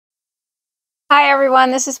Hi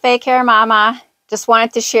everyone, this is Fake Hair Mama. Just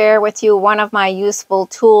wanted to share with you one of my useful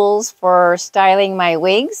tools for styling my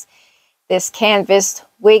wigs. This canvas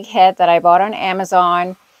wig head that I bought on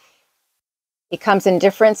Amazon. It comes in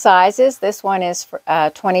different sizes. This one is for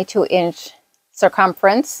 22-inch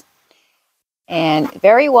circumference and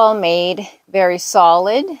very well made, very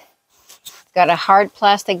solid. Got a hard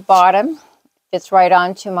plastic bottom. Fits right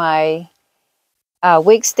onto my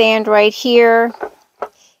wig stand right here.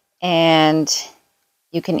 And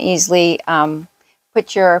you can easily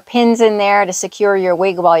put your pins in there to secure your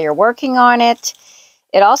wig while you're working on it.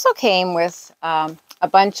 It also came with a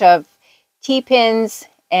bunch of T-pins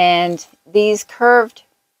and these curved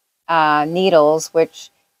needles,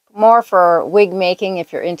 which more for wig making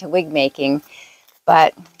if you're into wig making.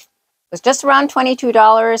 But it was just around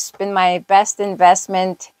 $22. It's been my best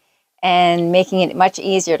investment and making it much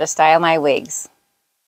easier to style my wigs.